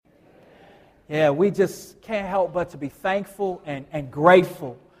Yeah, we just can't help but to be thankful and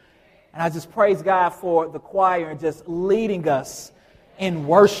grateful. And I just praise God for the choir and just leading us in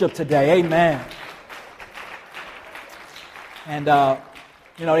worship today. Amen. And,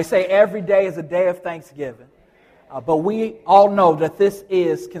 they say every day is a day of Thanksgiving. But we all know that this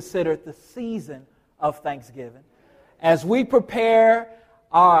is considered the season of Thanksgiving. As we prepare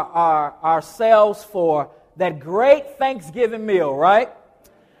ourselves for that great Thanksgiving meal, right?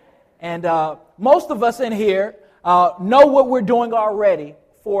 And most of us in here know what we're doing already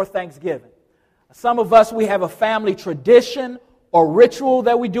for Thanksgiving. Some of us, we have a family tradition or ritual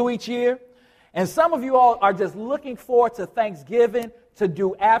that we do each year. And some of you all are just looking forward to Thanksgiving to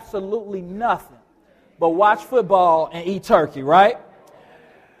do absolutely nothing but watch football and eat turkey, right?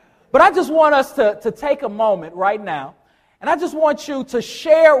 But I just want us to take a moment right now, and I just want you to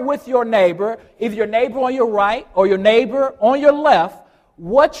share with your neighbor, either your neighbor on your right or your neighbor on your left,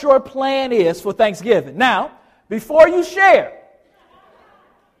 what your plan is for Thanksgiving. Now, before you share,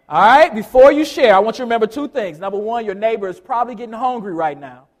 all right, before you share, I want you to remember two things. Number one, your neighbor is probably getting hungry right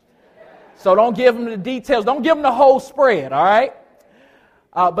now. So don't give them the details. Don't give them the whole spread, all right?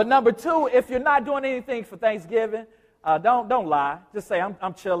 But number two, if you're not doing anything for Thanksgiving, don't lie. Just say,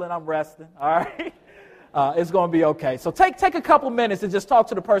 I'm chilling, I'm resting, all right? It's going to be okay. So take a couple minutes and just talk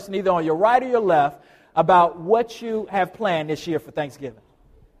to the person either on your right or your left about what you have planned this year for Thanksgiving.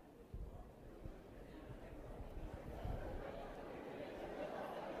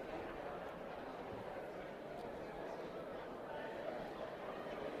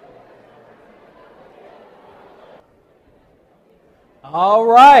 All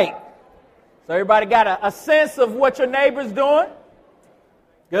right. So everybody got a sense of what your neighbor's doing?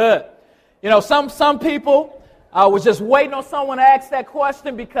 Good. You know, some people was just waiting on someone to ask that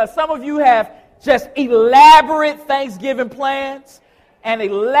question because some of you have just elaborate Thanksgiving plans and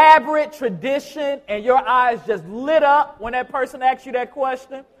elaborate tradition, and your eyes just lit up when that person asked you that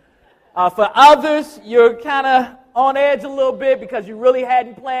question. For others, you're kind of on edge a little bit because you really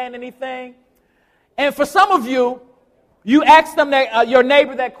hadn't planned anything. And for some of you, you asked them your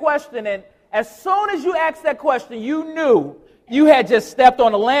neighbor that question, and as soon as you asked that question, you knew you had just stepped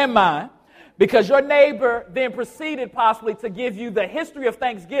on a landmine because your neighbor then proceeded possibly to give you the history of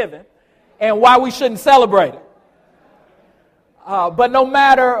Thanksgiving and why we shouldn't celebrate it. But no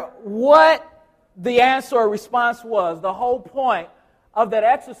matter what the answer or response was, the whole point of that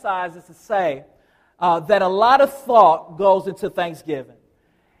exercise is to say that a lot of thought goes into Thanksgiving.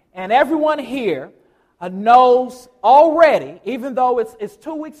 And everyone here knows already, even though it's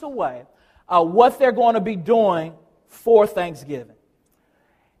 2 weeks away, what they're going to be doing for Thanksgiving.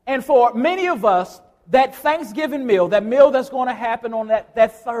 And for many of us, that Thanksgiving meal, that meal that's going to happen on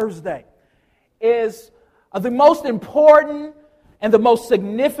that Thursday, is the most important and the most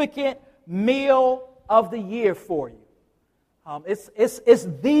significant meal of the year for you. It's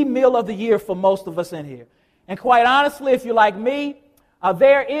the meal of the year for most of us in here. And quite honestly, if you're like me,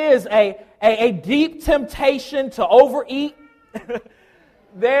 there is a deep temptation to overeat.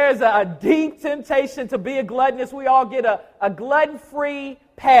 There's a deep temptation to be a gluttonous. We all get a glutton-free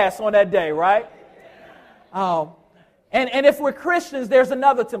pass on that day, right? And if we're Christians, there's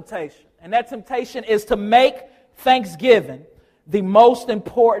another temptation. And that temptation is to make Thanksgiving the most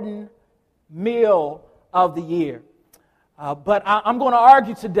important meal of the year. But I'm going to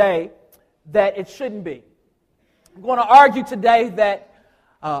argue today that it shouldn't be. I'm going to argue today that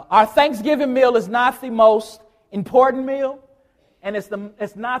our Thanksgiving meal is not the most important meal, and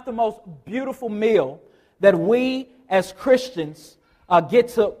it's not the most beautiful meal that we as Christians get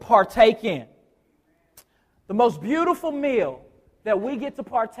to partake in. The most beautiful meal that we get to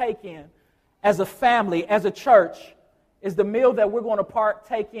partake in as a family, as a church, is the meal that we're going to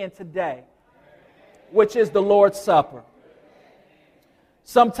partake in today, which is the Lord's Supper.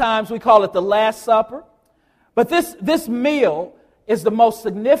 Sometimes we call it the Last Supper, but this meal is the most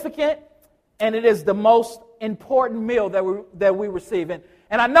significant, and it is the most important meal that we receive. And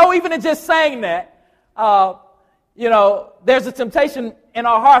I know even in just saying that, there's a temptation in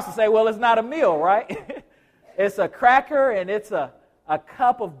our hearts to say, well, it's not a meal, right? It's a cracker and it's a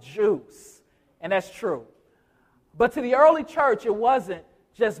cup of juice, and that's true. But to the early church, it wasn't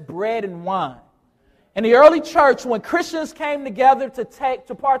just bread and wine. In the early church, when Christians came together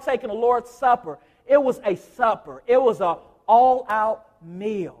to partake in the Lord's Supper, it was a supper. It was an all-out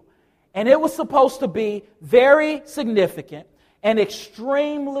meal. And it was supposed to be very significant and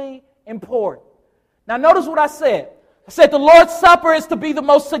extremely important. Now, notice what I said. I said the Lord's Supper is to be the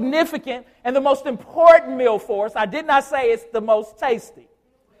most significant and the most important meal for us. I did not say it's the most tasty,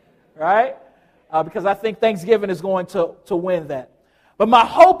 right? Because I think Thanksgiving is going to win that. But my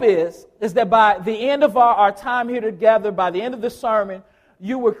hope is that by the end of our time here together, by the end of this sermon,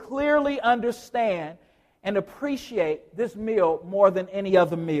 you will clearly understand and appreciate this meal more than any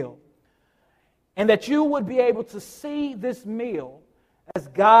other meal. And that you would be able to see this meal as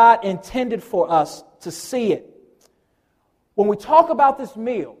God intended for us to see it. When we talk about this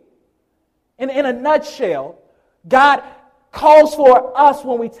meal, in a nutshell, God calls for us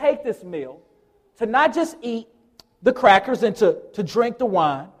when we take this meal to not just eat the crackers and to drink the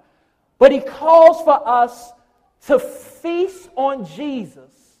wine, but He calls for us to feast on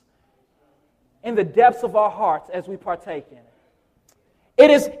Jesus in the depths of our hearts as we partake in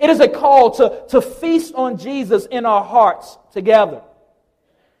it. It is a call to feast on Jesus in our hearts together.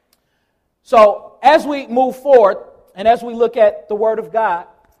 So as we move forward and as we look at the Word of God,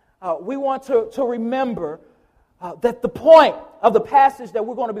 we want to remember that the point of the passage that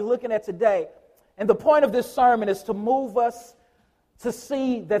we're going to be looking at today, and the point of this sermon is to move us to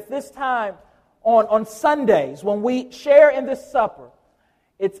see that this time on Sundays, when we share in this supper,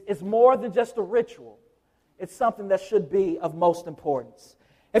 it's more than just a ritual. It's something that should be of most importance.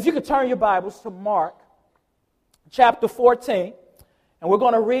 If you could turn your Bibles to Mark chapter 14, and we're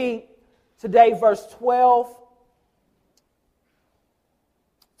going to read today verse 12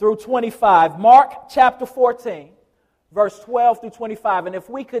 through 25. Mark chapter 14, verse 12 through 25. And if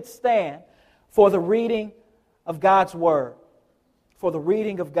we could stand for the reading of God's Word. For the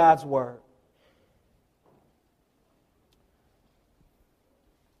reading of God's Word.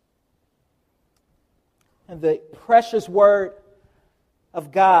 And the precious Word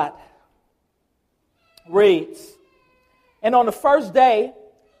of God reads, "And on the first day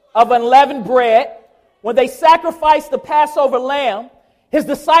of unleavened bread, when they sacrificed the Passover lamb, His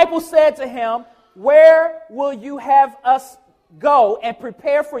disciples said to Him, 'Where will you have us go and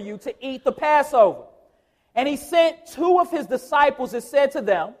prepare for you to eat the Passover?' And He sent two of His disciples and said to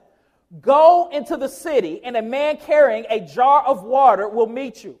them, 'Go into the city, and a man carrying a jar of water will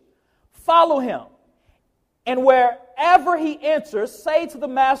meet you. Follow him. And wherever he enters, say to the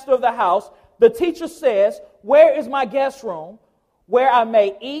master of the house, the teacher says, where is my guest room, where I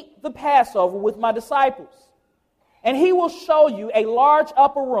may eat the Passover with my disciples? And he will show you a large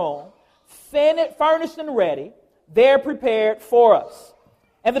upper room, furnished and ready, there prepared for us.'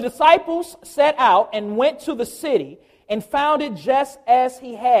 And the disciples set out and went to the city and found it just as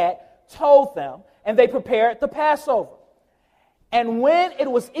He had told them, and they prepared the Passover. And when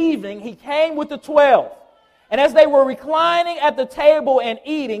it was evening, He came with the 12. And as they were reclining at the table and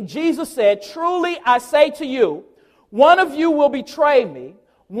eating, Jesus said, 'Truly I say to you, one of you will betray me,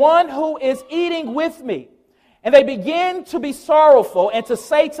 one who is eating with me.' And they began to be sorrowful and to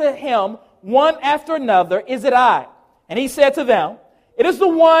say to Him one after another, 'Is it I?' And He said to them, 'It is the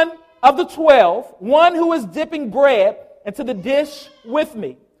one of the 12, one who is dipping bread into the dish with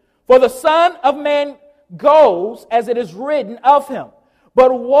me. For the Son of Man goes as it is written of Him.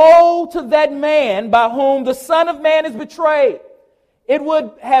 But woe to that man by whom the Son of Man is betrayed. It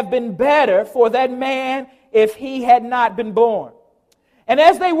would have been better for that man if he had not been born.' And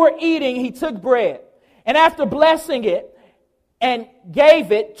as they were eating, He took bread, and after blessing it, and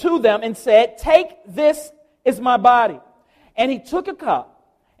gave it to them and said, 'Take, this is my body.' And He took a cup,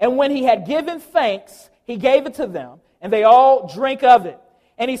 and when He had given thanks, He gave it to them, and they all drank of it.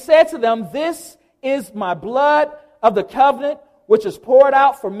 And He said to them, 'This is my blood of the covenant, which is poured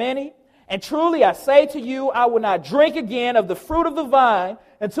out for many. And truly I say to you, I will not drink again of the fruit of the vine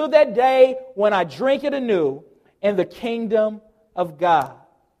until that day when I drink it anew in the kingdom of God.'"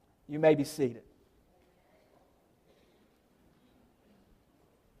 You may be seated.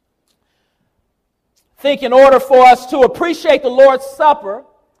 I think in order for us to appreciate the Lord's Supper,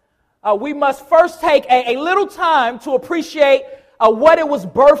 we must first take a little time to appreciate what it was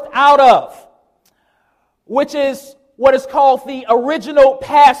birthed out of, which is what is called the original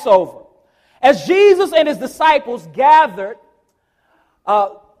Passover. As Jesus and His disciples gathered,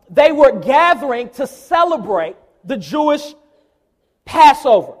 they were gathering to celebrate the Jewish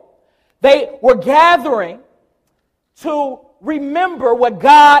Passover. They were gathering to remember what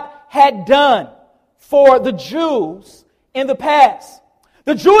God had done for the Jews in the past.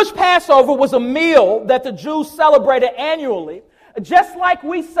 The Jewish Passover was a meal that the Jews celebrated annually, just like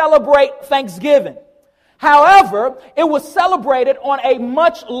we celebrate Thanksgiving. However, it was celebrated on a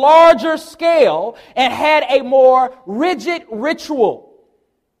much larger scale and had a more rigid ritual.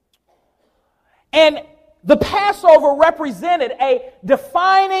 And the Passover represented a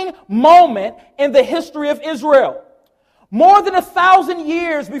defining moment in the history of Israel. More than 1,000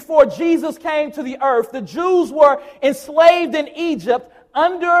 years before Jesus came to the earth, the Jews were enslaved in Egypt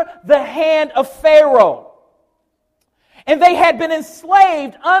under the hand of Pharaoh. And they had been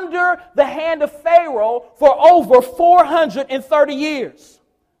enslaved under the hand of Pharaoh for over 430 years.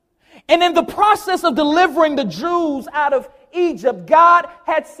 And in the process of delivering the Jews out of Egypt, God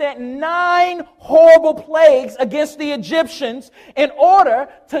had sent 9 horrible plagues against the Egyptians in order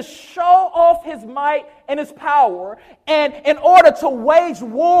to show off his might and his power, and in order to wage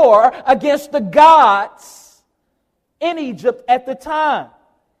war against the gods in Egypt at the time.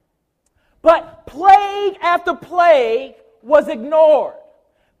 But plague after plague was ignored.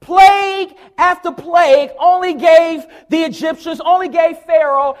 Plague after plague only gave the Egyptians, only gave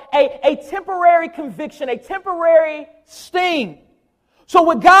Pharaoh a temporary conviction, a temporary sting. So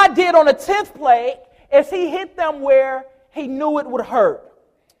what God did on the 10th plague is he hit them where he knew it would hurt.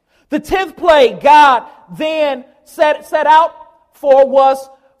 The 10th plague God then set out for was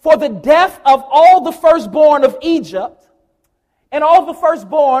for the death of all the firstborn of Egypt and all the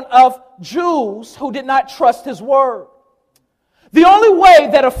firstborn of Jews who did not trust his word. The only way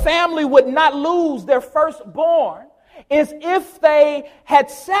that a family would not lose their firstborn is if they had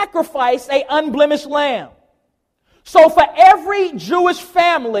sacrificed an unblemished lamb. So for every Jewish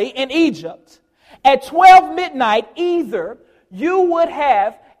family in Egypt, at 12 midnight, either you would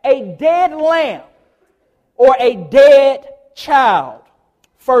have a dead lamb or a dead child,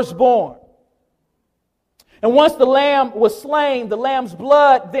 firstborn. And once the lamb was slain, the lamb's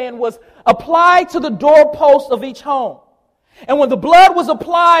blood then was applied to the doorpost of each home. And when the blood was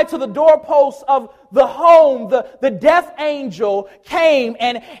applied to the doorposts of the home, the death angel came,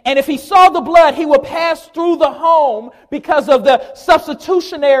 and if he saw the blood, he would pass through the home because of the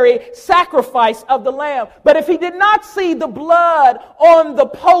substitutionary sacrifice of the lamb. But if he did not see the blood on the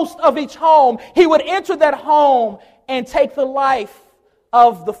post of each home, he would enter that home and take the life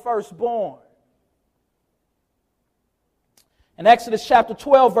of the firstborn. In Exodus chapter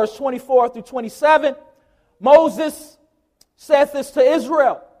 12, verse 24 through 27, Moses said this to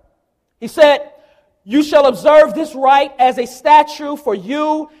Israel. He said, "You shall observe this rite as a statute for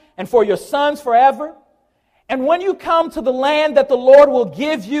you and for your sons forever. And when you come to the land that the Lord will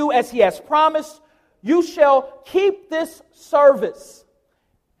give you as he has promised, you shall keep this service."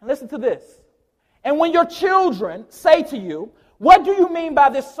 And listen to this. "And when your children say to you, 'What do you mean by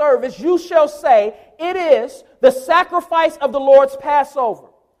this service?' you shall say, 'It is the sacrifice of the Lord's Passover.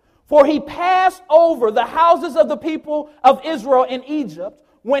 For he passed over the houses of the people of Israel in Egypt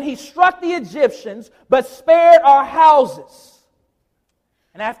when he struck the Egyptians, but spared our houses.'"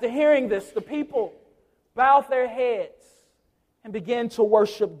 And after hearing this, the people bowed their heads and began to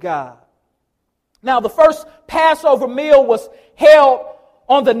worship God. Now, the first Passover meal was held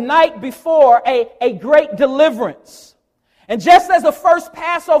on the night before a great deliverance. And just as the first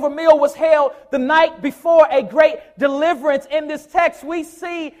Passover meal was held the night before a great deliverance, in this text we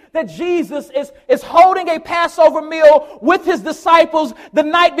see that Jesus is holding a Passover meal with his disciples the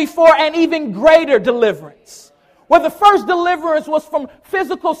night before an even greater deliverance. Where the first deliverance was from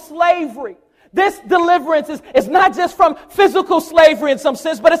physical slavery, this deliverance is not just from physical slavery in some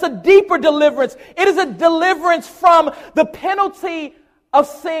sense, but it's a deeper deliverance. It is a deliverance from the penalty of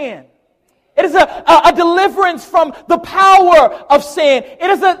sin. It is a deliverance from the power of sin. It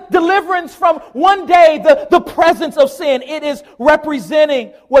is a deliverance from one day the presence of sin. It is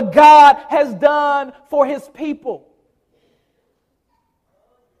representing what God has done for his people.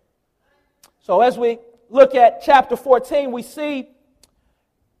 So as we look at chapter 14, we see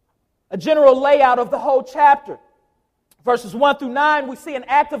a general layout of the whole chapter. Verses 1 through 9, we see an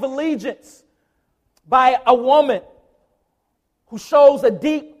act of allegiance by a woman who shows a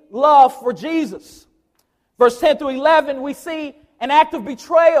deep love for Jesus. Verse 10 through 11, we see an act of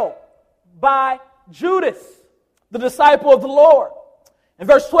betrayal by Judas, the disciple of the Lord. In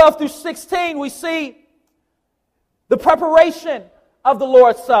verse 12 through 16, we see the preparation of the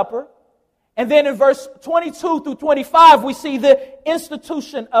Lord's Supper. And then in verse 22 through 25, we see the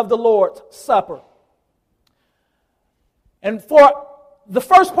institution of the Lord's Supper. And for the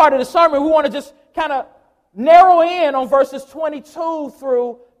first part of the sermon, we want to just kind of narrow in on verses 22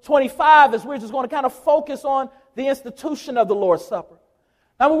 through 25, as we're just going to kind of focus on the institution of the Lord's Supper.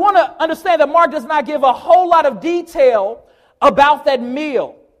 Now we want to understand that Mark does not give a whole lot of detail about that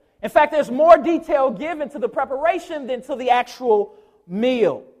meal. In fact, there's more detail given to the preparation than to the actual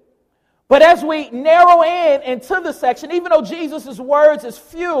meal. But as we narrow into the section, even though Jesus' words is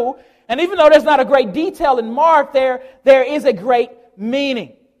few, and even though there's not a great detail in Mark, there is a great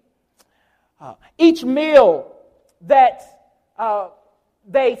meaning. Each meal that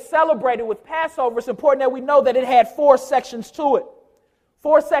they celebrated with Passover, it's important that we know that it had 4 sections to it.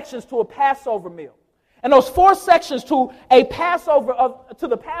 4 sections to a Passover meal. And those 4 sections to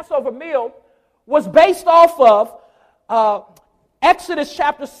the Passover meal was based off of Exodus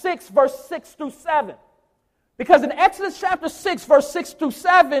chapter 6, verse 6 through 7. Because in Exodus chapter 6, verse 6 through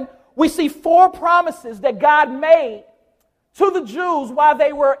 7, we see 4 promises that God made to the Jews while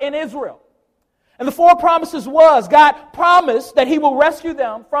they were in Israel. And the 4 promises was, God promised that he will rescue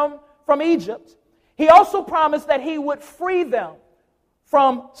them from Egypt. He also promised that he would free them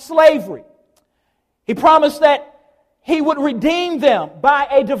from slavery. He promised that he would redeem them by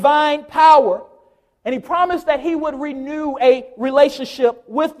a divine power. And he promised that he would renew a relationship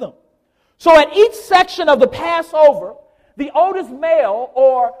with them. So at each section of the Passover, the oldest male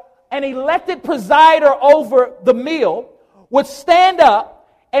or an elected presider over the meal would stand up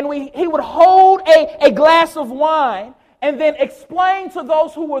and he would hold a glass of wine and then explain to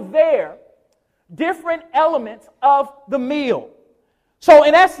those who were there different elements of the meal. So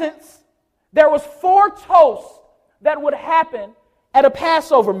in essence, there was 4 toasts that would happen at a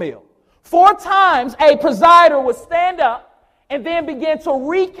Passover meal. 4 times a presider would stand up and then begin to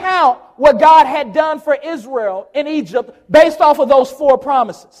recount what God had done for Israel in Egypt based off of those 4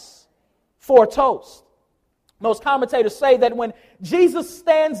 promises. 4 toasts. Most commentators say that when Jesus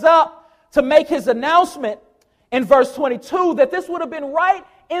stands up to make his announcement in verse 22, that this would have been right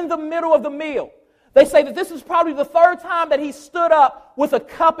in the middle of the meal. They say that this is probably the 3rd time that he stood up with a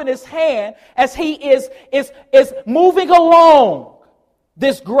cup in his hand as he is moving along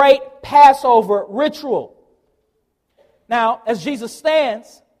this great Passover ritual. Now, as Jesus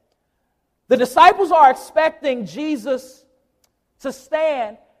stands, the disciples are expecting Jesus to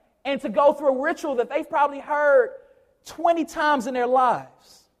stand and to go through a ritual that they've probably heard 20 times in their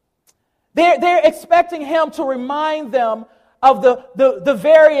lives. They're expecting him to remind them of the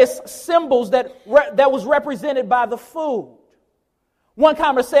various symbols that was represented by the food. One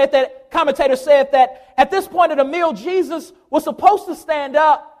commentator said that at this point of the meal, Jesus was supposed to stand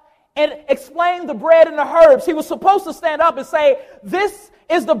up and explain the bread and the herbs. He was supposed to stand up and say, "This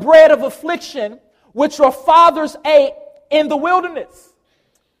is the bread of affliction which your fathers ate in the wilderness."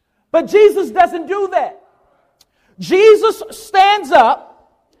 But Jesus doesn't do that. Jesus stands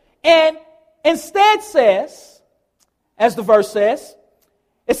up and instead says, as the verse says,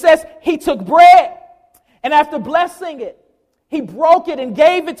 it says, he took bread and after blessing it, he broke it and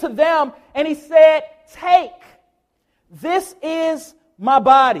gave it to them and he said, "Take, this is my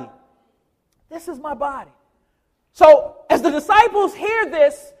body." This is my body. So as the disciples hear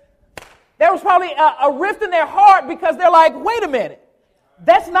this, there was probably a rift in their heart because they're like, wait a minute,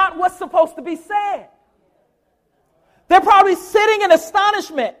 that's not what's supposed to be said. They're probably sitting in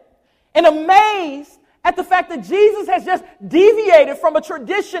astonishment and amazed at the fact that Jesus has just deviated from a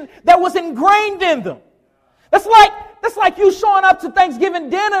tradition that was ingrained in them. That's like you showing up to Thanksgiving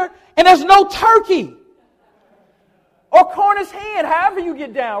dinner and there's no turkey or Cornish hen, however you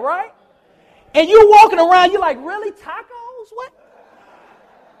get down, right? And you're walking around, you're like, really? Tacos? What?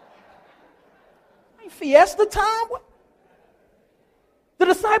 Ain't fiesta time? What? The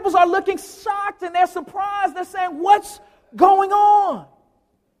disciples are looking shocked and they're surprised. They're saying, what's going on?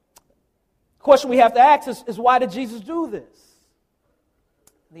 The question we have to ask is why did Jesus do this?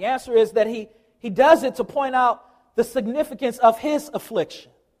 The answer is that he does it to point out the significance of his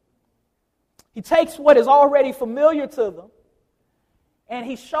affliction. He takes what is already familiar to them and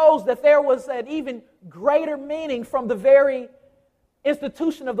he shows that there was an even greater meaning from the very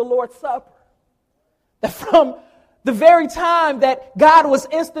institution of the Lord's Supper. That from the very time that God was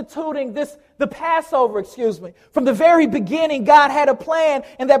instituting the Passover, from the very beginning, God had a plan,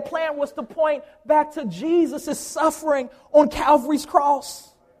 and that plan was to point back to Jesus' suffering on Calvary's cross.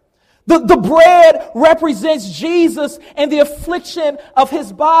 The bread represents Jesus and the affliction of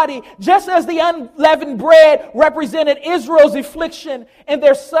his body, just as the unleavened bread represented Israel's affliction and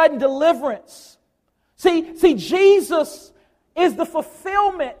their sudden deliverance. See, Jesus is the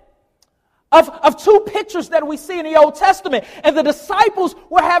fulfillment of 2 pictures that we see in the Old Testament, and the disciples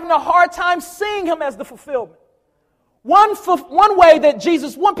were having a hard time seeing him as the fulfillment. One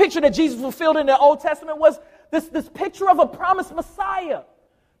picture that Jesus fulfilled in the Old Testament was this picture of a promised Messiah.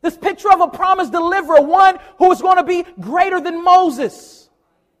 This picture of a promised deliverer, one who was going to be greater than Moses.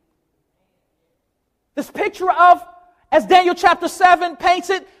 This picture of, as Daniel chapter 7 paints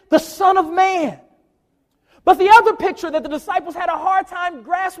it, the Son of Man. But the other picture that the disciples had a hard time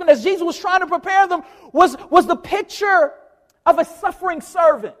grasping as Jesus was trying to prepare them was the picture of a suffering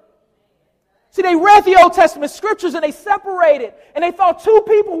servant. See, they read the Old Testament scriptures and they separated. And they thought 2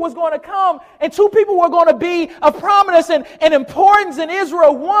 people was going to come and 2 people were going to be of prominence and importance in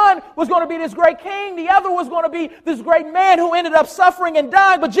Israel. One was going to be this great king. The other was going to be this great man who ended up suffering and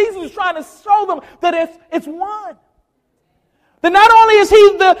dying. But Jesus was trying to show them that it's one. That not only is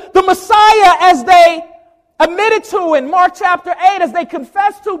he the Messiah as admitted to in Mark chapter 8 as they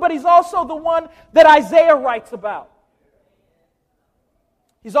confessed to, but he's also the one that Isaiah writes about.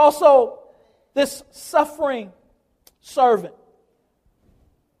 He's also this suffering servant.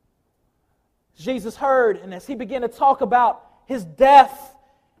 Jesus heard, and as he began to talk about his death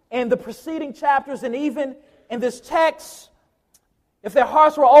in the preceding chapters and even in this text, if their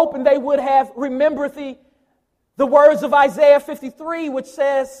hearts were open, they would have remembered the words of Isaiah 53, which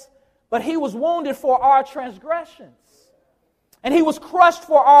says, "But he was wounded for our transgressions, and he was crushed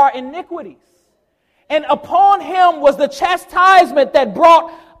for our iniquities. And upon him was the chastisement that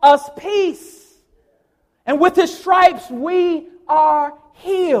brought us peace. And with his stripes we are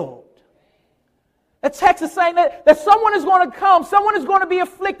healed." The text is saying that someone is going to come, someone is going to be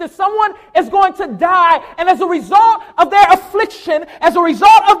afflicted, someone is going to die, and as a result of their affliction, as a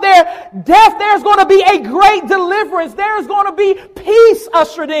result of their death, there's going to be a great deliverance. There is going to be peace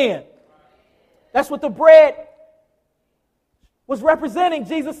ushered in. That's what the bread was representing.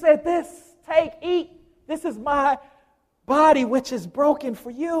 Jesus said, "This, take, eat. This is my body which is broken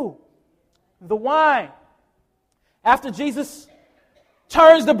for you." The wine. After Jesus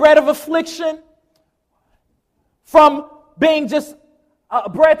turns the bread of affliction from being just a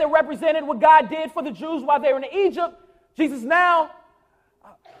bread that represented what God did for the Jews while they were in Egypt, Jesus now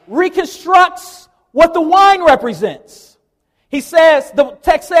reconstructs what the wine represents. He says, the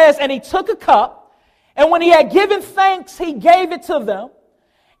text says, "And he took a cup, and when he had given thanks, he gave it to them,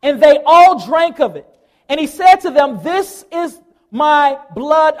 and they all drank of it. And he said to them, 'This is my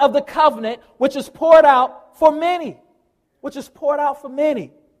blood of the covenant, which is poured out for many.'" Which is poured out for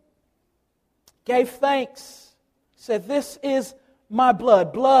many. Gave thanks. Said, "This is my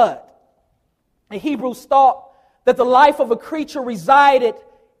blood." Blood. The Hebrews thought that the life of a creature resided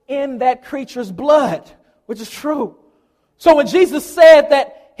in that creature's blood, which is true. So when Jesus said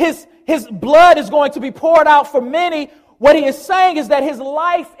that his blood is going to be poured out for many, what he is saying is that his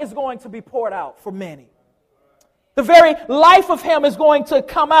life is going to be poured out for many. The very life of him is going to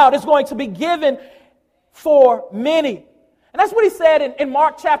come out, is going to be given for many. And that's what he said in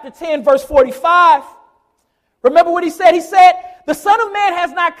Mark chapter 10, verse 45. Remember what he said? He said, "The Son of Man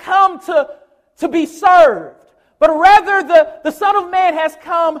has not come to be served, but rather the Son of Man has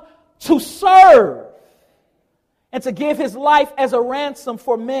come to serve and to give his life as a ransom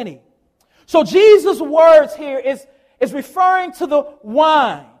for many." So Jesus' words here is referring to the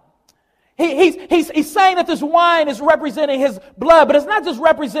wine. He's saying that this wine is representing his blood, but it's not just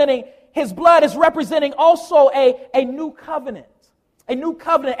representing his blood, it's representing also a new covenant. A new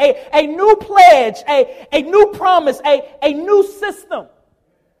covenant, a new pledge, a new promise, a new system.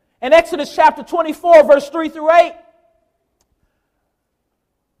 In Exodus chapter 24, verse 3 through 8,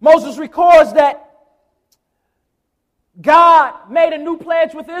 Moses records that God made a new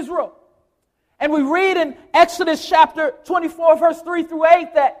pledge with Israel. And we read in Exodus chapter 24, verse 3 through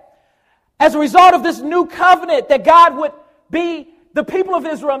 8, that as a result of this new covenant, that God would be the people of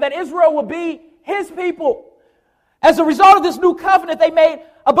Israel, and that Israel would be his people. As a result of this new covenant, they made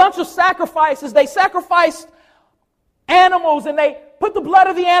a bunch of sacrifices. They sacrificed animals, and they put the blood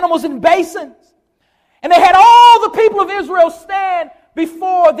of the animals in basins. And they had all the people of Israel stand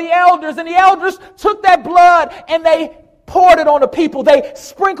before the elders, and the elders took that blood and they poured it on the people. They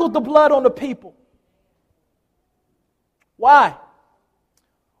sprinkled the blood on the people. Why?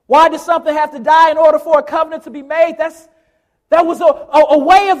 Why did something have to die in order for a covenant to be made? That was a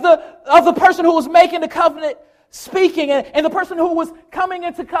way of the person who was making the covenant speaking, and the person who was coming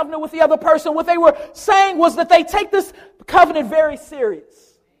into covenant with the other person. What they were saying was that they take this covenant very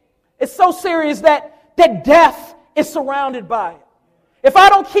serious. It's so serious that death is surrounded by it. If I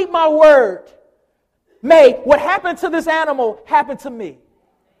don't keep my word, may what happened to this animal happen to me.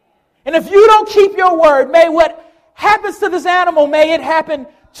 And if you don't keep your word, may what happens to this animal, may it happen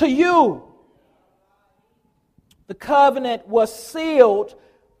to you. The covenant was sealed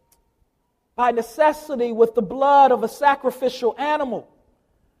by necessity with the blood of a sacrificial animal.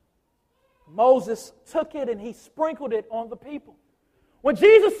 Moses took it and he sprinkled it on the people. When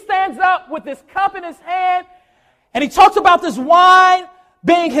Jesus stands up with this cup in his hand and he talks about this wine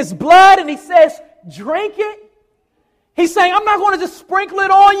being his blood and he says, "Drink it," he's saying, I'm not going to just sprinkle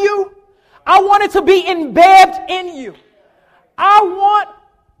it on you. I want it to be embedded in you. I want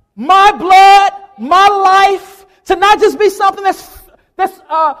my blood, my life, to not just be something that's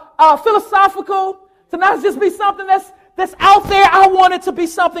philosophical, to not just be something that's out there. I want it to be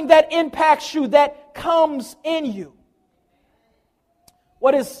something that impacts you, that comes in you.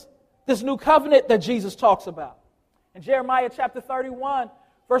 What is this new covenant that Jesus talks about? In Jeremiah chapter 31,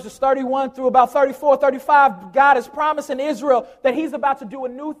 verses 31 through about 34, 35, God is promising Israel that he's about to do a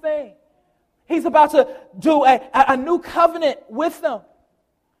new thing. He's about to do a new covenant with them.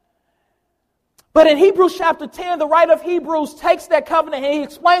 But in Hebrews chapter 10, the writer of Hebrews takes that covenant and he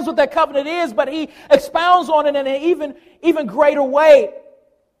explains what that covenant is, but he expounds on it in an even greater way.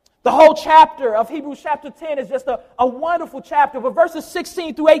 The whole chapter of Hebrews chapter 10 is just a wonderful chapter. But verses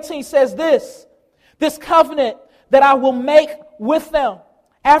 16 through 18 says this covenant that I will make with them.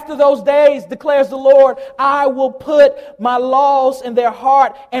 After those days, declares the Lord, I will put my laws in their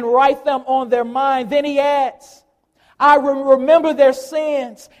heart and write them on their mind. Then he adds, I will remember their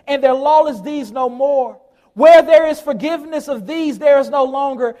sins and their lawless deeds no more. Where there is forgiveness of these, there is no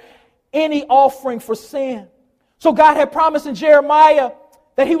longer any offering for sin. So God had promised in Jeremiah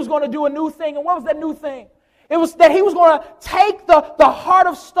that he was going to do a new thing. And what was that new thing? It was that he was going to take the heart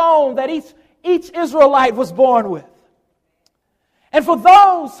of stone that each Israelite was born with. And for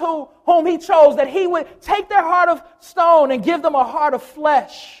those whom he chose, that he would take their heart of stone and give them a heart of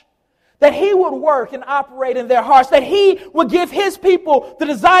flesh. That he would work and operate in their hearts. That he would give his people the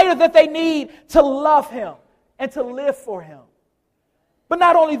desire that they need to love him and to live for him. But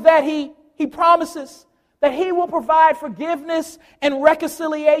not only that, he promises that he will provide forgiveness and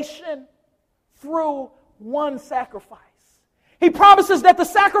reconciliation through one sacrifice. He promises that the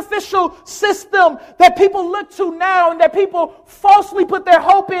sacrificial system that people look to now and that people falsely put their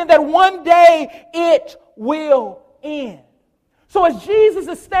hope in, that one day it will end. So as Jesus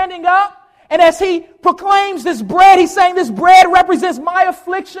is standing up and as he proclaims this bread, he's saying this bread represents my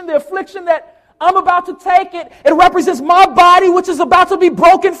affliction, the affliction that I'm about to take. It represents my body, which is about to be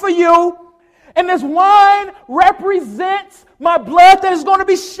broken for you. And this wine represents my blood that is going to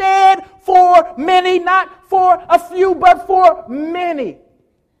be shed for many, not for a few, but for many.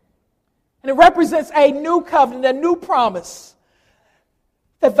 And it represents a new covenant, a new promise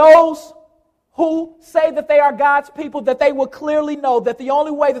that those who say that they are God's people, that they will clearly know that the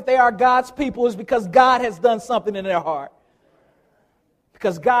only way that they are God's people is because God has done something in their heart.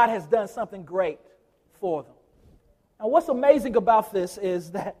 Because God has done something great for them. Now, what's amazing about this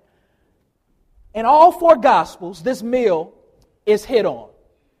is that in all four Gospels, this meal is hit on.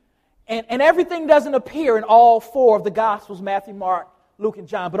 And everything doesn't appear in all four of the Gospels, Matthew, Mark, Luke, and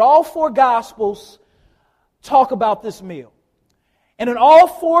John. But all four Gospels talk about this meal. And in all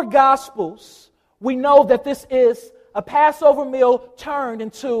four Gospels, we know that this is a Passover meal turned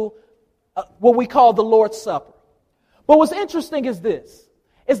into what we call the Lord's Supper. But what's interesting is this,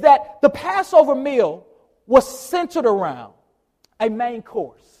 is that the Passover meal was centered around a main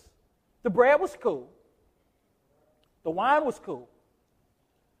course. The bread was cool. The wine was cool.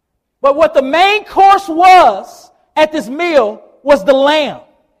 But what the main course was at this meal was the lamb.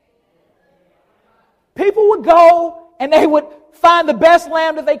 People would go and they would find the best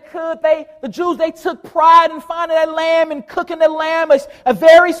lamb that they could. The Jews, they took pride in finding that lamb and cooking that lamb a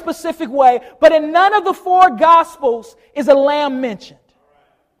very specific way. But in none of the four Gospels is a lamb mentioned.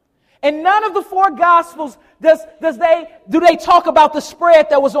 In none of the four Gospels do they talk about the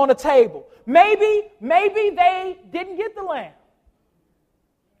spread that was on the table. Maybe they didn't get the lamb.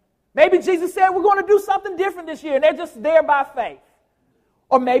 Maybe Jesus said, we're going to do something different this year, and they're just there by faith.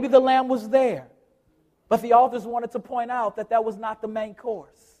 Or maybe the lamb was there. But the authors wanted to point out that that was not the main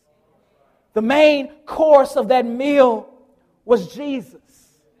course. The main course of that meal was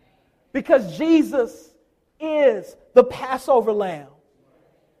Jesus. Because Jesus is the Passover lamb.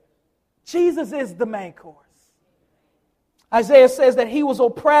 Jesus is the main course. Isaiah says that he was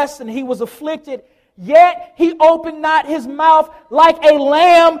oppressed and he was afflicted, yet he opened not his mouth, like a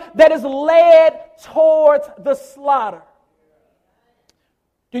lamb that is led towards the slaughter.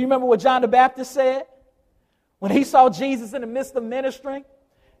 Do you remember what John the Baptist said? When he saw Jesus in the midst of ministering,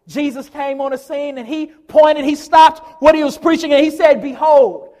 Jesus came on the scene and he stopped what he was preaching and he said,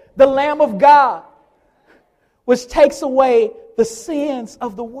 behold, the Lamb of God, which takes away the sins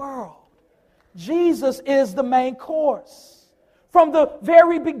of the world. Jesus is the main course. From the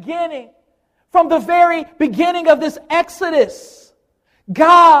very beginning of this Exodus,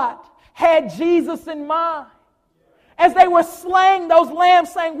 God had Jesus in mind. As they were slaying those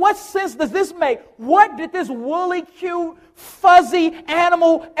lambs, saying, what sense does this make? What did this woolly, cute, fuzzy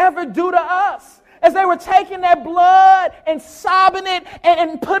animal ever do to us? As they were taking that blood and sobbing it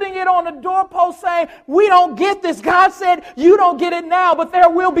and putting it on the doorpost saying, we don't get this. God said, you don't get it now, but there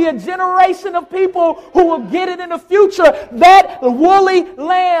will be a generation of people who will get it in the future. That woolly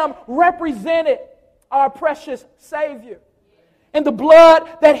lamb represented our precious Savior. And the blood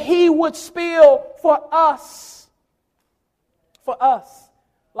that he would spill for us. For us.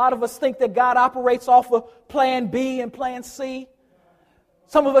 A lot of us think that God operates off of plan B and plan C.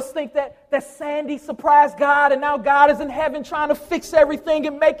 Some of us think that Sandy surprised God and now God is in heaven trying to fix everything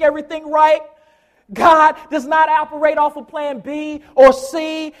and make everything right. God does not operate off of plan B or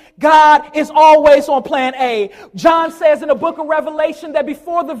C. God is always on plan A. John says in the book of Revelation that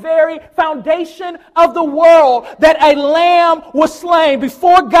before the very foundation of the world, that a lamb was slain.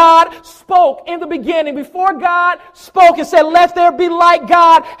 Before God spoke in the beginning, before God spoke and said, let there be light,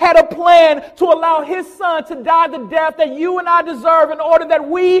 God had a plan to allow his son to die the death that you and I deserve in order that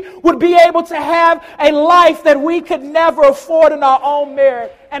we would be able to have a life that we could never afford in our own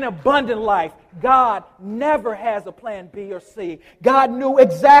merit, an abundant life. God never has a plan B or C. God knew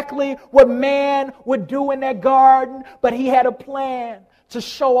exactly what man would do in that garden, but he had a plan to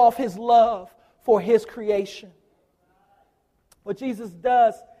show off his love for his creation. What Jesus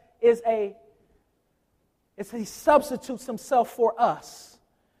does is he substitutes himself for us.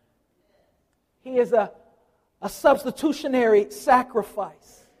 He is a substitutionary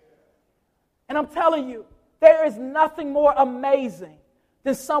sacrifice. And I'm telling you, there is nothing more amazing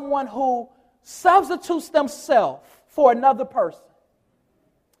than someone who substitutes themselves for another person,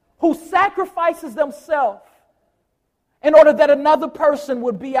 who sacrifices themselves in order that another person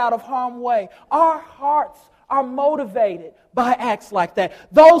would be out of harm's way. Our hearts are motivated by acts like that.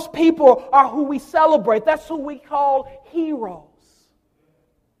 Those people are who we celebrate. That's who we call heroes.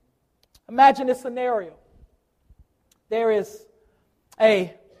 Imagine this scenario. There is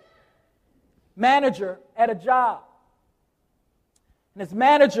a manager at a job, and his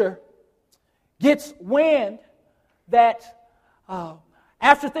manager gets wind that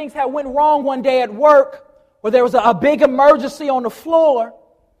after things had went wrong one day at work, where there was a big emergency on the floor,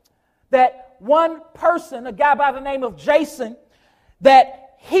 that one person, a guy by the name of Jason,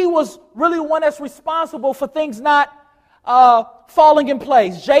 that he was really one that's responsible for things not falling in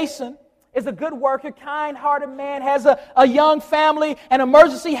place. Jason is a good worker, kind-hearted man, has a young family. An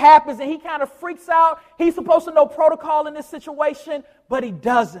emergency happens and he kind of freaks out. He's supposed to know protocol in this situation, but he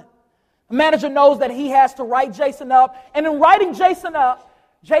doesn't. The manager knows that he has to write Jason up. And in writing Jason up,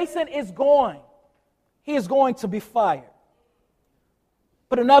 Jason is going to be fired.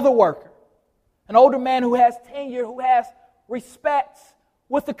 But another worker, an older man who has tenure, who has respect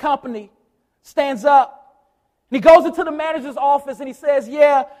with the company, stands up. And he goes into the manager's office and he says,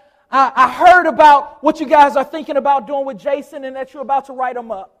 I heard about what you guys are thinking about doing with Jason and that you're about to write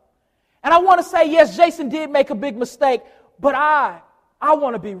him up. And I want to say, yes, Jason did make a big mistake, but I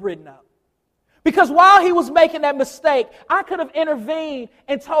want to be written up. Because while he was making that mistake, I could have intervened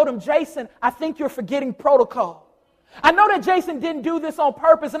and told him, Jason, I think you're forgetting protocol. I know that Jason didn't do this on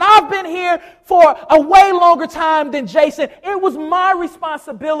purpose, and I've been here for a way longer time than Jason. It was my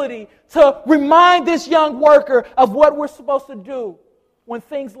responsibility to remind this young worker of what we're supposed to do when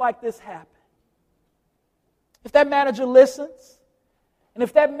things like this happen. If that manager listens, and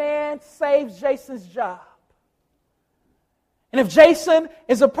if that man saves Jason's job, and if Jason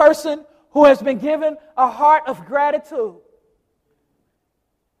is a person who has been given a heart of gratitude,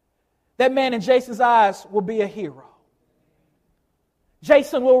 that man in Jason's eyes will be a hero.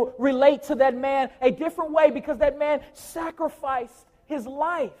 Jason will relate to that man a different way because that man sacrificed his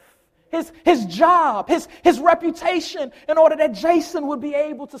life, his job, his reputation in order that Jason would be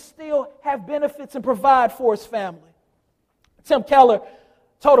able to still have benefits and provide for his family. Tim Keller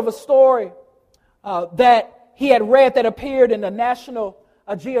told of a story that he had read that appeared in the National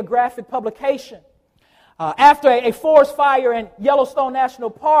Geographic publication. After a forest fire in Yellowstone National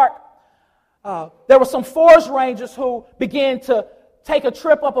Park, there were some forest rangers who began to take a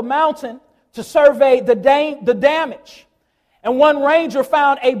trip up a mountain to survey the damage. And one ranger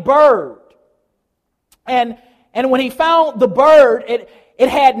found a bird. And when he found the bird, it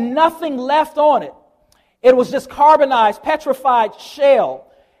had nothing left on it. It was just carbonized, petrified shell.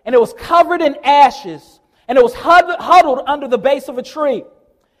 And it was covered in ashes. And it was huddled under the base of a tree.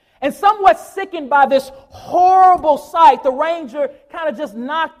 And somewhat sickened by this horrible sight, the ranger kind of just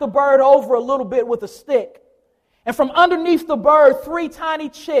knocked the bird over a little bit with a stick. And from underneath the bird, 3 tiny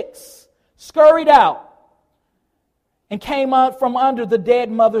chicks scurried out and came out from under the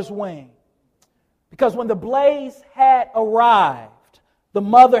dead mother's wing. Because when the blaze had arrived, the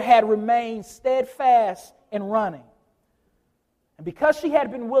mother had remained steadfast in running. And because she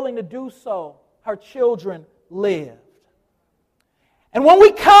had been willing to do so, her children lived. And when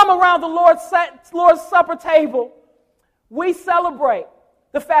we come around the Lord's Supper table, we celebrate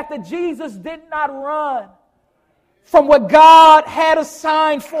the fact that Jesus did not run from what God had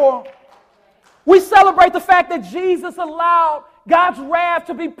assigned for him. We celebrate the fact that Jesus allowed God's wrath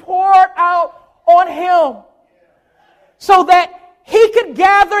to be poured out on him so that he could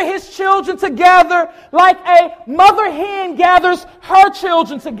gather his children together like a mother hen gathers her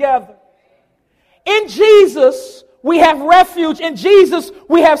children together. In Jesus, we have refuge. In Jesus,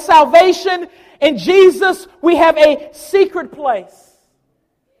 we have salvation. In Jesus, we have a secret place.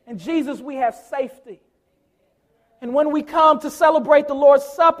 In Jesus, we have safety. And when we come to celebrate the Lord's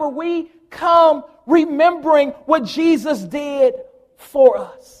Supper, we come remembering what Jesus did for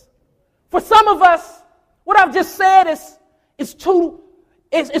us. For some of us, what I've just said is too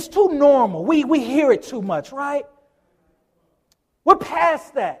normal. We hear it too much, right? We're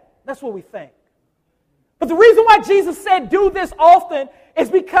past that. That's what we think. But the reason why Jesus said do this often is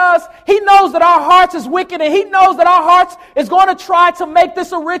because He knows that our hearts is wicked, and He knows that our hearts is going to try to make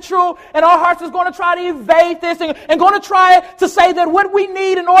this a ritual, and our hearts is going to try to evade this and going to try to say that what we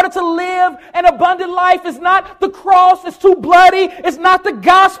need in order to live an abundant life is not the cross, it's too bloody, it's not the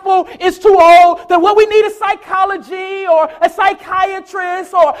gospel, it's too old, that what we need is psychology or a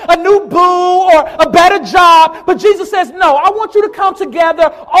psychiatrist or a new boo or a better job. But Jesus says, no, I want you to come together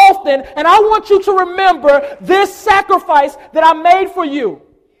often, and I want you to remember this sacrifice that I made for you.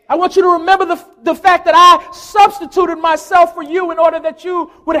 I want you to remember the fact that I substituted myself for you in order that you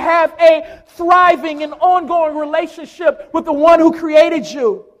would have a thriving and ongoing relationship with the one who created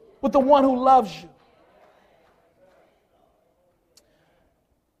you, with the one who loves you.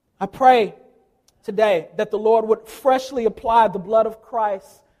 I pray today that the Lord would freshly apply the blood of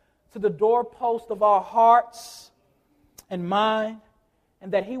Christ to the doorpost of our hearts and mind,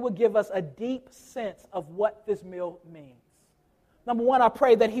 and that He would give us a deep sense of what this meal means. Number one, I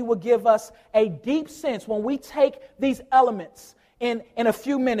pray that He will give us a deep sense when we take these elements in a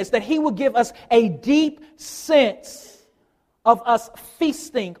few minutes, that He will give us a deep sense of us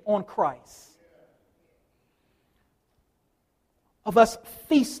feasting on Christ. Of us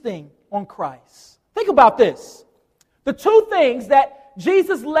feasting on Christ. Think about this. The two things that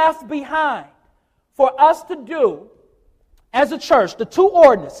Jesus left behind for us to do as a church, the two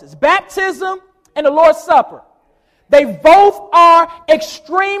ordinances, baptism and the Lord's Supper, they both are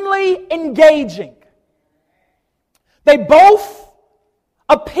extremely engaging. They both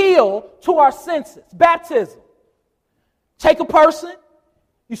appeal to our senses. Baptism. Take a person,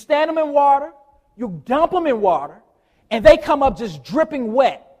 you stand them in water, you dump them in water, and they come up just dripping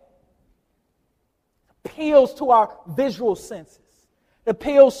wet. Appeals to our visual senses. It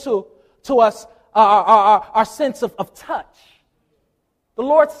appeals to us, our sense of touch. The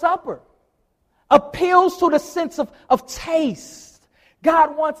Lord's Supper appeals to the sense of taste.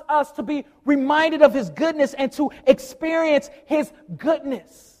 God wants us to be reminded of His goodness and to experience His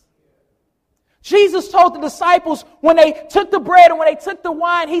goodness. Jesus told the disciples when they took the bread and when they took the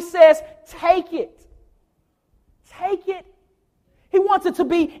wine, He says, take it. Take it. He wants it to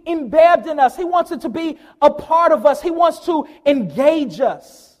be embedded in us. He wants it to be a part of us. He wants to engage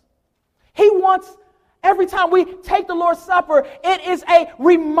us. He wants every time we take the Lord's Supper, it is a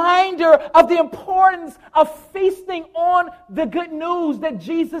reminder of the importance of feasting on the good news that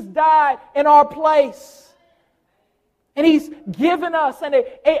Jesus died in our place. And He's given us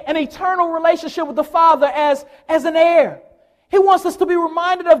an eternal relationship with the Father as an heir. He wants us to be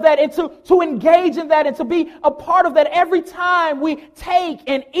reminded of that and to engage in that and to be a part of that. Every time we take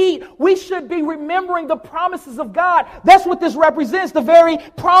and eat, we should be remembering the promises of God. That's what this represents, the very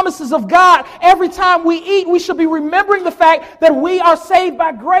promises of God. Every time we eat, we should be remembering the fact that we are saved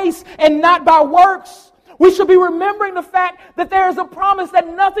by grace and not by works. We should be remembering the fact that there is a promise that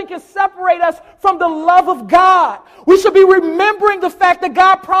nothing can separate us from the love of God. We should be remembering the fact that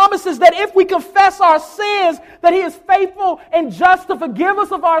God promises that if we confess our sins, that He is faithful and just to forgive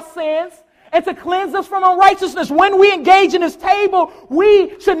us of our sins and to cleanse us from unrighteousness. When we engage in this table,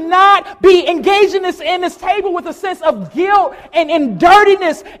 we should not be engaging in this table with a sense of guilt and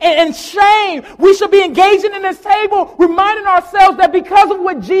dirtiness and shame. We should be engaging in this table, reminding ourselves that because of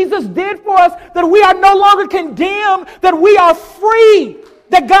what Jesus did for us, that we are no longer condemned, that we are free,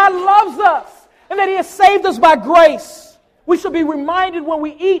 that God loves us, and that He has saved us by grace. We should be reminded when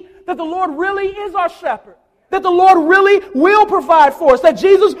we eat that the Lord really is our shepherd. That the Lord really will provide for us. That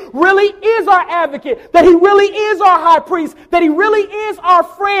Jesus really is our advocate. That He really is our high priest. That He really is our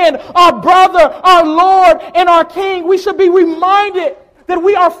friend, our brother, our Lord, and our King. We should be reminded that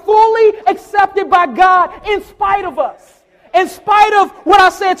we are fully accepted by God in spite of us. In spite of what I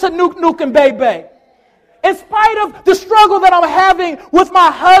said to Nuke and Bebe. In spite of the struggle that I'm having with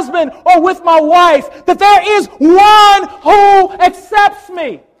my husband or with my wife. That there is one who accepts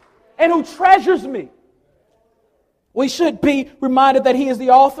me and who treasures me. We should be reminded that He is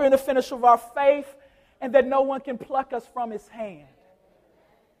the author and the finisher of our faith and that no one can pluck us from His hand.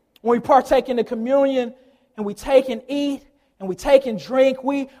 When we partake in the communion and we take and eat and we take and drink,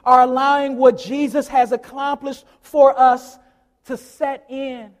 we are allowing what Jesus has accomplished for us to set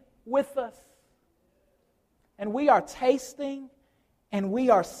in with us. and we are tasting and we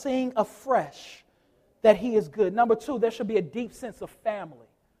are seeing afresh that He is good. Number two, there should be a deep sense of family.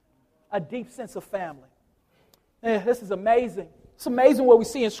 A deep sense of family. This is amazing. It's amazing what we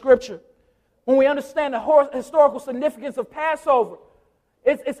see in Scripture. When we understand the historical significance of Passover,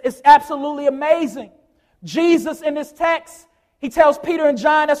 it's absolutely amazing. Jesus in this text, He tells Peter and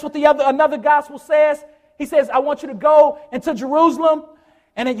John, that's what another gospel says. He says, I want you to go into Jerusalem,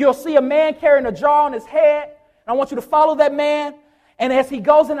 and then you'll see a man carrying a jar on his head. And I want you to follow that man. And as he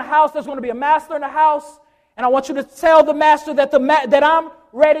goes in the house, there's going to be a master in the house. And I want you to tell the master that I'm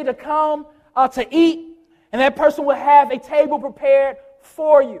ready to come to eat. And that person will have a table prepared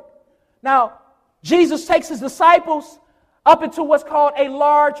for you. Now, Jesus takes His disciples up into what's called a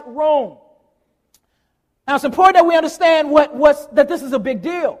large room. Now, it's important that we understand that this is a big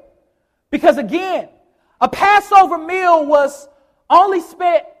deal. Because again, a Passover meal was only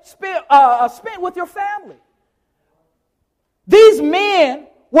spent with your family. These men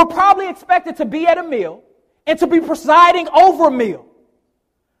were probably expected to be at a meal and to be presiding over a meal.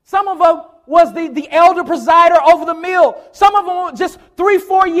 Some of them was the elder presider over the meal. Some of them just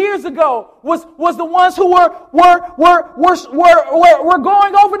 3-4 years ago was the ones who were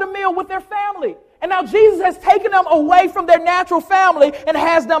going over the meal with their family. And now Jesus has taken them away from their natural family and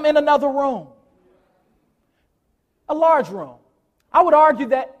has them in another room. A large room. I would argue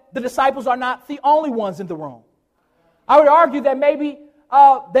that the disciples are not the only ones in the room. I would argue that maybe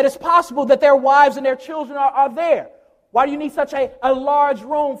that it's possible that their wives and their children are there. Why do you need such a large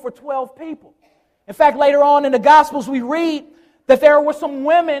room for 12 people? In fact, later on in the Gospels, we read that there were some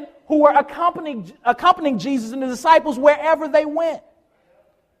women who were accompanying Jesus and the disciples wherever they went.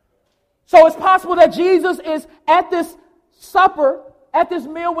 So it's possible that Jesus is at this supper, at this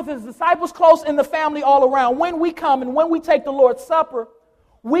meal with His disciples close and the family all around. When we come and when we take the Lord's Supper,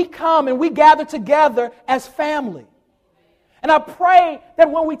 we come and we gather together as family. And I pray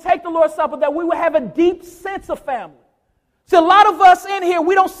that when we take the Lord's Supper that we will have a deep sense of family. See, a lot of us in here,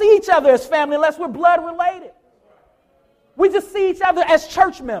 we don't see each other as family unless we're blood related. We just see each other as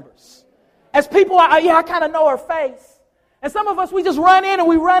church members. As people, I kind of know her face. And some of us, we just run in and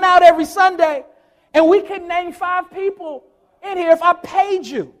we run out every Sunday. And we could name 5 people in here if I paid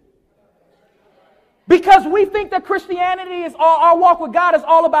you. Because we think that Christianity is our walk with God is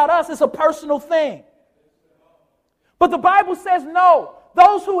all about us. It's a personal thing. But the Bible says no.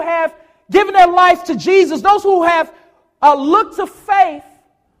 Those who have given their life to Jesus, those who have looked to faith,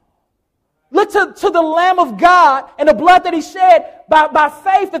 look to the Lamb of God and the blood that He shed by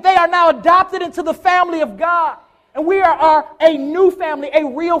faith, that they are now adopted into the family of God. And we are a new family, a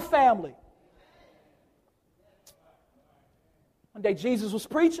real family. One day Jesus was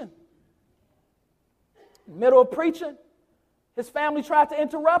preaching. In the middle of preaching, His family tried to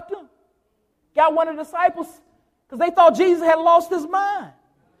interrupt Him. Got one of the disciples, because they thought Jesus had lost his mind,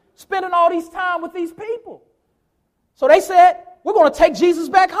 spending all these time with these people. So they said, we're going to take Jesus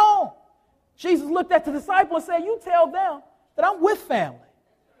back home. Jesus looked at the disciple and said, you tell them that I'm with family.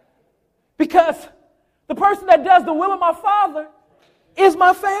 Because the person that does the will of my Father is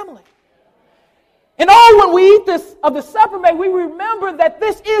my family. And when we eat this of the supper, may we remember that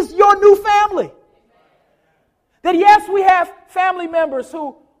this is your new family. That yes, we have family members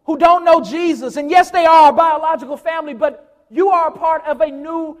who don't know Jesus. And yes, they are our biological family, but you are a part of a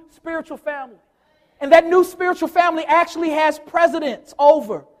new spiritual family. And that new spiritual family actually has precedence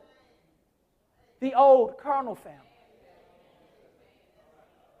over the old carnal family.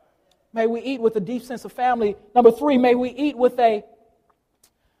 May we eat with a deep sense of family. Number 3, may we eat with a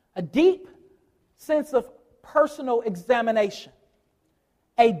deep sense of personal examination.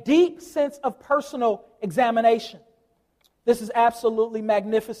 A deep sense of personal examination. This is absolutely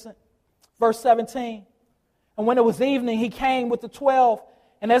magnificent. Verse 17. And when it was evening, He came with the 12.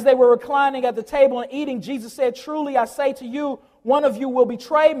 And as they were reclining at the table and eating, Jesus said, truly I say to you, one of you will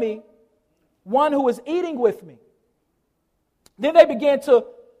betray me, one who is eating with me. Then they began to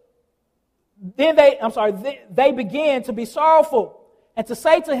be sorrowful and to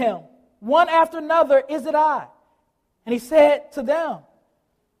say to Him, one after another, is it I? And He said to them,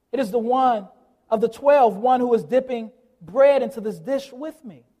 it is the one of the 12, one who is dipping bread into this dish with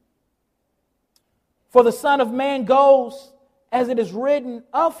me. For the Son of Man goes as it is written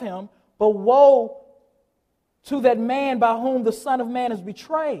of Him, but woe to that man by whom the Son of Man is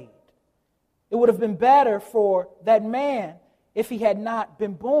betrayed. It would have been better for that man if he had not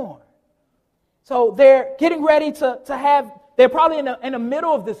been born. So they're getting ready they're probably in the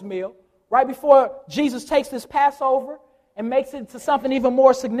middle of this meal, right before Jesus takes this Passover and makes it to something even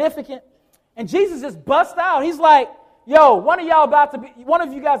more significant. And Jesus just busts out. He's like, yo, one of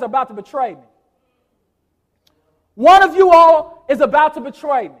you guys are about to betray me. one of you all is about to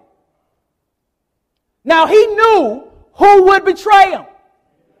betray me. Now he knew who would betray him.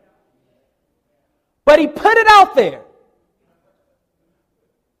 But he put it out there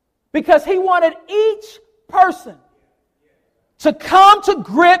because he wanted each person to come to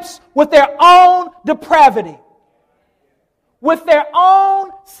grips with their own depravity, with their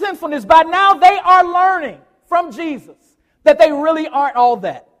own sinfulness. By now they are learning from Jesus that they really aren't all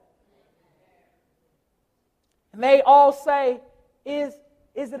that. And they all say, is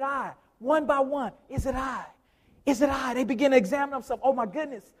it I? One by one, is it I? Is it I? They begin to examine themselves. Oh my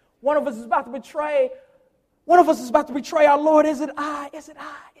goodness, one of us is about to betray. One of us is about to betray our Lord. Is it I? Is it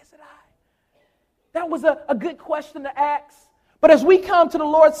I? Is it I? That was a good question to ask. But as we come to the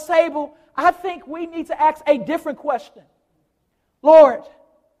Lord's table, I think we need to ask a different question. Lord,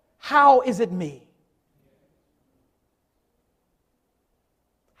 how is it me?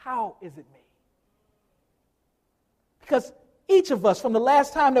 How is it me? Because each of us, from the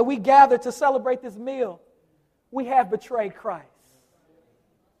last time that we gathered to celebrate this meal, we have betrayed Christ.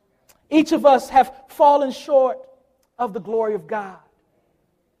 Each of us have fallen short of the glory of God.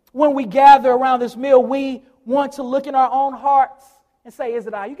 When we gather around this meal, we want to look in our own hearts and say, is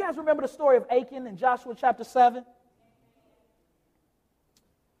it I? You guys remember the story of Achan in Joshua chapter 7?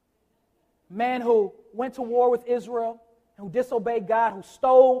 Man who went to war with Israel, who disobeyed God, who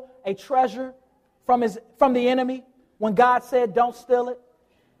stole a treasure from the enemy when God said, don't steal it.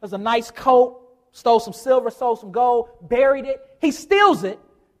 It was a nice coat, stole some silver, stole some gold, buried it. He steals it,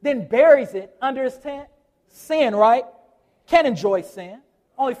 then buries it under his tent. Sin, right? Can't enjoy sin,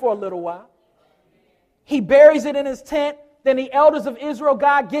 only for a little while. He buries it in his tent. Then the elders of Israel,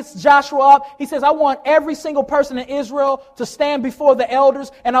 God gets Joshua up. He says, I want every single person in Israel to stand before the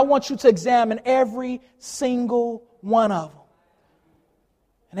elders, and I want you to examine every single one of them.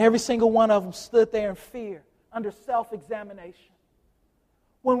 And every single one of them stood there in fear, under self-examination.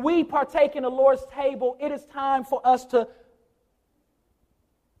 When we partake in the Lord's table, it is time for us to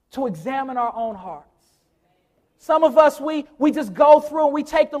examine our own hearts. Some of us, we just go through and we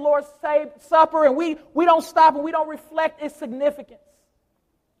take the Lord's Supper and we don't stop and we don't reflect its significance.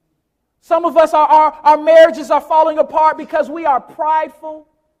 Some of us, our marriages are falling apart because we are prideful,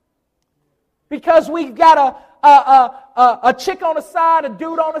 because we've got a chick on the side, a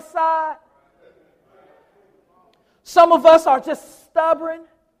dude on the side. Some of us are just stubborn.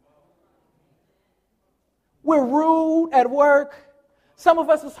 We're rude at work. Some of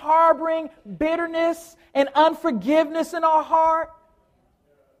us is harboring bitterness and unforgiveness in our heart.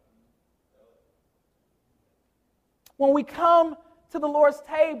 When we come to the Lord's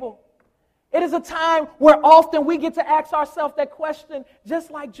table, it is a time where often we get to ask ourselves that question, just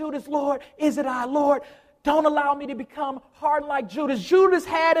like Judas, Lord, is it I? Lord, don't allow me to become hard like Judas. Judas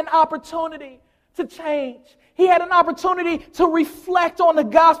had an opportunity to change. He had an opportunity to reflect on the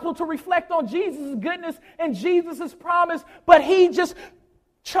gospel, to reflect on Jesus' goodness and Jesus' promise, but he just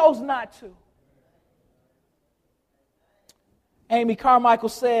chose not to. Amy Carmichael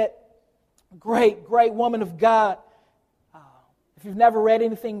said, great woman of God. If you've never read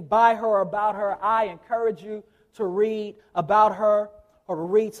anything by her or about her, I encourage you to read about her or to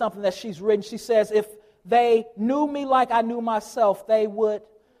read something that she's written. She says, if they knew me like I knew myself, they would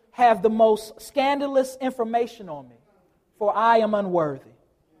have the most scandalous information on me, for I am unworthy.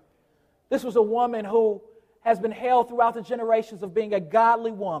 This was a woman who has been hailed throughout the generations of being a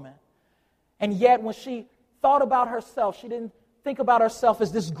godly woman. And yet when she thought about herself, she didn't think about herself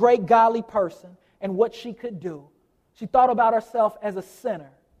as this great godly person and what she could do. She thought about herself as a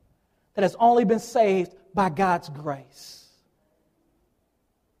sinner that has only been saved by God's grace.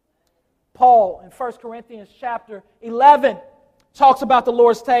 Paul in 1 Corinthians chapter 11 talks about the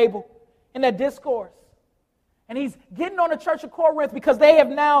Lord's table in that discourse. And he's getting on the church of Corinth because they have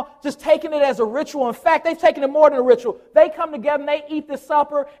now just taken it as a ritual. In fact, they've taken it more than a ritual. They come together and they eat this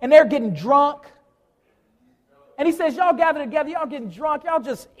supper and they're getting drunk. And he says, y'all gather together, y'all getting drunk, y'all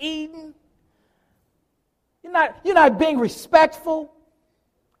just eating. You're not being respectful.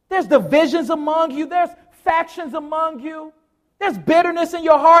 There's divisions among you. There's factions among you. There's bitterness in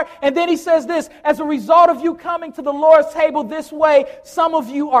your heart. And then he says this, as a result of you coming to the Lord's table this way, some of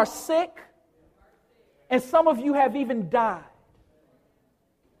you are sick and some of you have even died.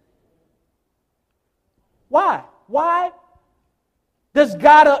 Why? Why does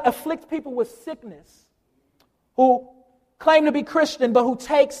God afflict people with sickness who claim to be Christian but who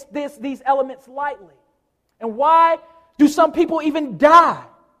takes these elements lightly? And why do some people even die?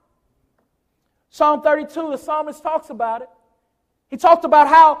 Psalm 32, the psalmist talks about it. He talked about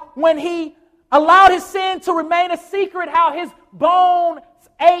how when he allowed his sin to remain a secret, how his bones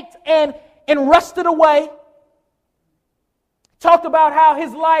ached and rusted away. talked about how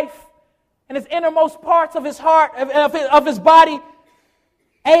his life and his innermost parts of his heart, of his body,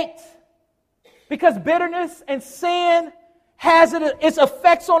 ached because bitterness and sin has its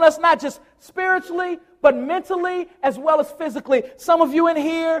effects on us, not just spiritually, but mentally as well as physically. Some of you in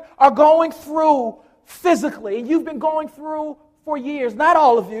here are going through physically, and you've been going through for years. Not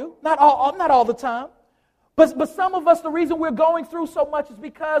all of you, not all the time. But some of us, the reason we're going through so much is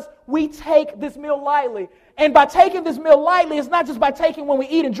because we take this meal lightly. And by taking this meal lightly, it's not just by taking when we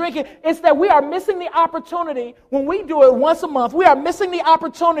eat and drink it, it's that we are missing the opportunity, when we do it once a month, we are missing the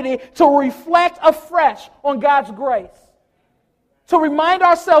opportunity to reflect afresh on God's grace. To remind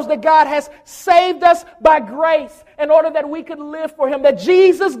ourselves that God has saved us by grace in order that we could live for Him. That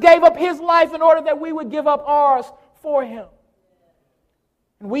Jesus gave up His life in order that we would give up ours for Him.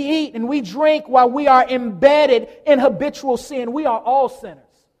 And we eat and we drink while we are embedded in habitual sin. We are all sinners.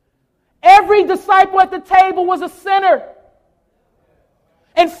 Every disciple at the table was a sinner.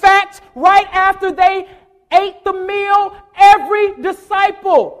 In fact, right after they ate the meal, every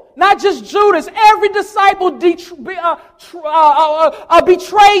disciple, not just Judas, every disciple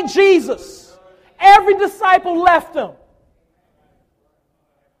betrayed Jesus. Every disciple left Him.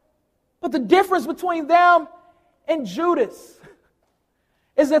 But the difference between them and Judas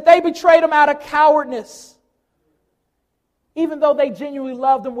is that they betrayed Him out of cowardness, even though they genuinely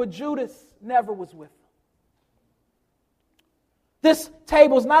loved Him, where Judas never was with them. This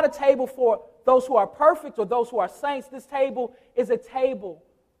table is not a table for those who are perfect or those who are saints. This table is a table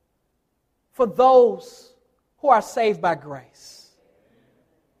for those who are saved by grace.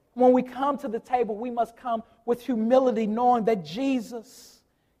 When we come to the table, we must come with humility, knowing that Jesus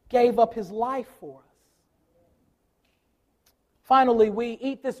gave up His life for us. Finally, we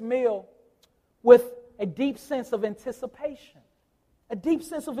eat this meal with a deep sense of anticipation. A deep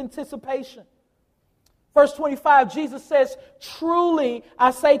sense of anticipation. Verse 25, Jesus says, "Truly,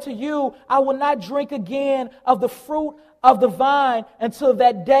 I say to you, I will not drink again of the fruit of the vine until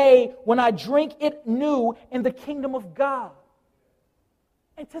that day when I drink it new in the kingdom of God."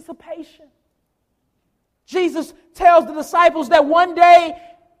 Anticipation. Jesus tells the disciples that one day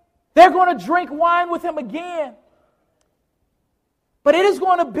they're going to drink wine with Him again. But it is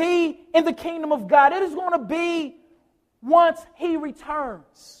going to be in the kingdom of God. It is going to be once He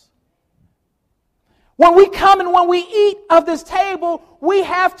returns. When we come and when we eat of this table, we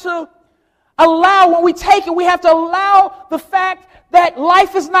have to allow, when we take it, we have to allow the fact that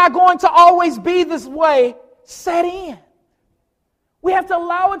life is not going to always be this way set in. We have to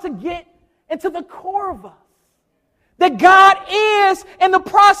allow it to get into the core of us. That God is in the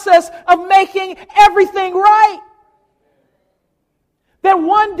process of making everything right. That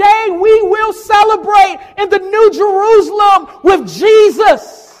one day we will celebrate in the New Jerusalem with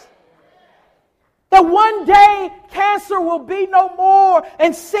Jesus. That one day cancer will be no more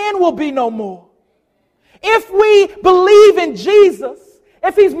and sin will be no more. If we believe in Jesus,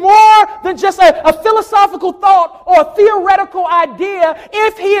 if He's more than just a philosophical thought or a theoretical idea,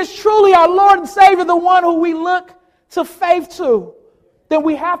 if He is truly our Lord and Savior, the one who we look to faith to, then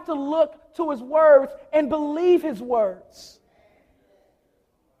we have to look to His words and believe His words.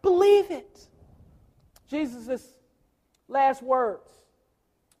 Believe it. Jesus' last words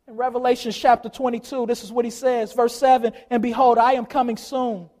in Revelation chapter 22, this is what He says, verse 7, "And behold, I am coming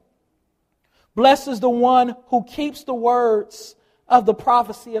soon. Blessed is the one who keeps the words of the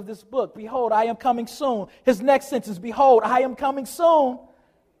prophecy of this book. Behold, I am coming soon." His next sentence, "Behold, I am coming soon,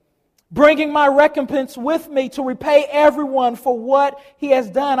 bringing my recompense with me to repay everyone for what he has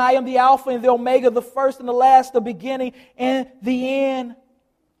done. I am the Alpha and the Omega, the first and the last, the beginning and the end."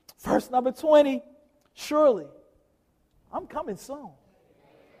 Verse number 20, "Surely, I'm coming soon."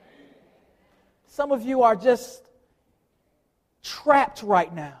 Some of you are just trapped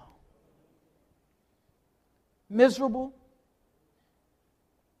right now. Miserable.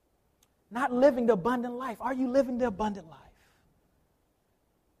 Not living the abundant life. Are you living the abundant life?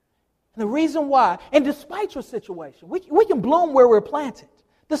 And the reason why, and despite your situation, we can bloom where we're planted.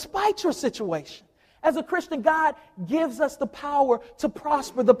 Despite your situation. As a Christian, God gives us the power to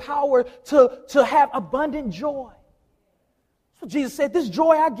prosper, the power to have abundant joy. So Jesus said, "This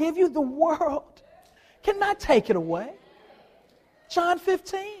joy I give you, the world cannot take it away." John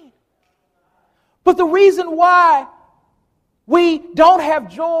 15. But the reason why we don't have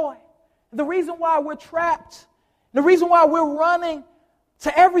joy, the reason why we're trapped, the reason why we're running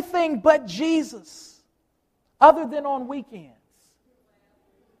to everything but Jesus, other than on weekends,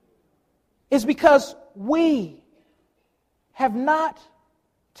 is because we have not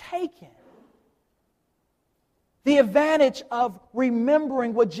taken the advantage of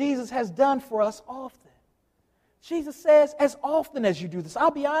remembering what Jesus has done for us often. Jesus says, as often as you do this.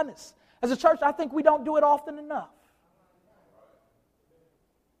 I'll be honest. As a church, I think we don't do it often enough.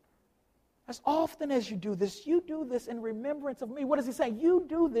 As often as you do this in remembrance of me. What does he say? You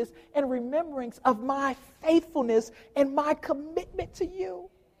do this in remembrance of my faithfulness and my commitment to you.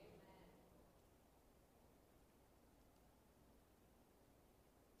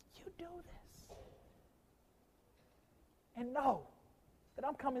 You do this. And know that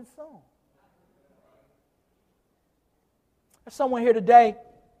I'm coming soon. There's someone here today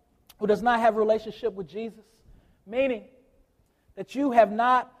who does not have a relationship with Jesus, meaning that you have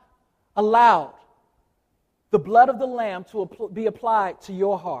not allowed the blood of the Lamb to be applied to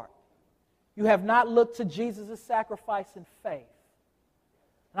your heart. You have not looked to Jesus' sacrifice in faith.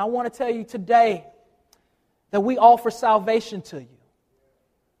 And I want to tell you today that we offer salvation to you.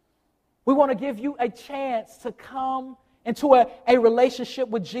 We want to give you a chance to come into a relationship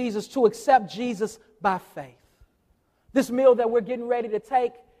with Jesus, to accept Jesus by faith. This meal that we're getting ready to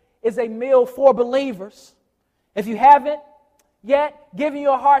take is a meal for believers. If you haven't yet given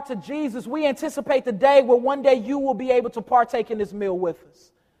your heart to Jesus, we anticipate the day where one day you will be able to partake in this meal with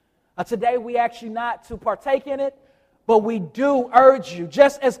us. Today we ask you not to partake in it, but we do urge you,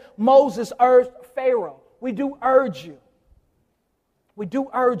 just as Moses urged Pharaoh, we do urge you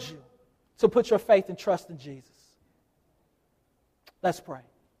to put your faith and trust in Jesus. Let's pray.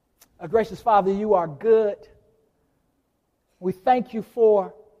 Our gracious Father, you are good. We thank you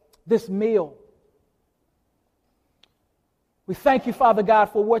for this meal. We thank you, Father God,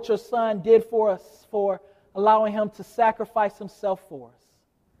 for what your Son did for us, for allowing him to sacrifice himself for us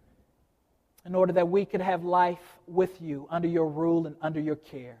in order that we could have life with you under your rule and under your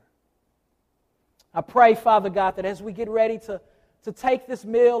care. I pray, Father God, that as we get ready to take this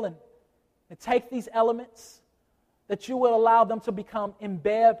meal and take these elements, that you will allow them to become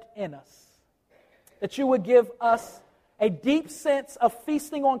embedded in us, that you would give us a deep sense of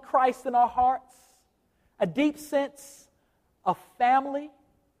feasting on Christ in our hearts, a deep sense of family,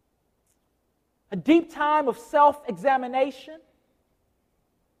 a deep time of self-examination,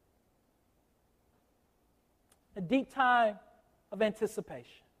 a deep time of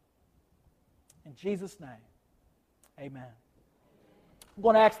anticipation. In Jesus' name, amen. I'm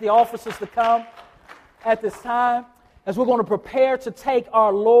going to ask the officers to come at this time as we're going to prepare to take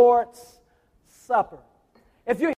our Lord's Supper. If you're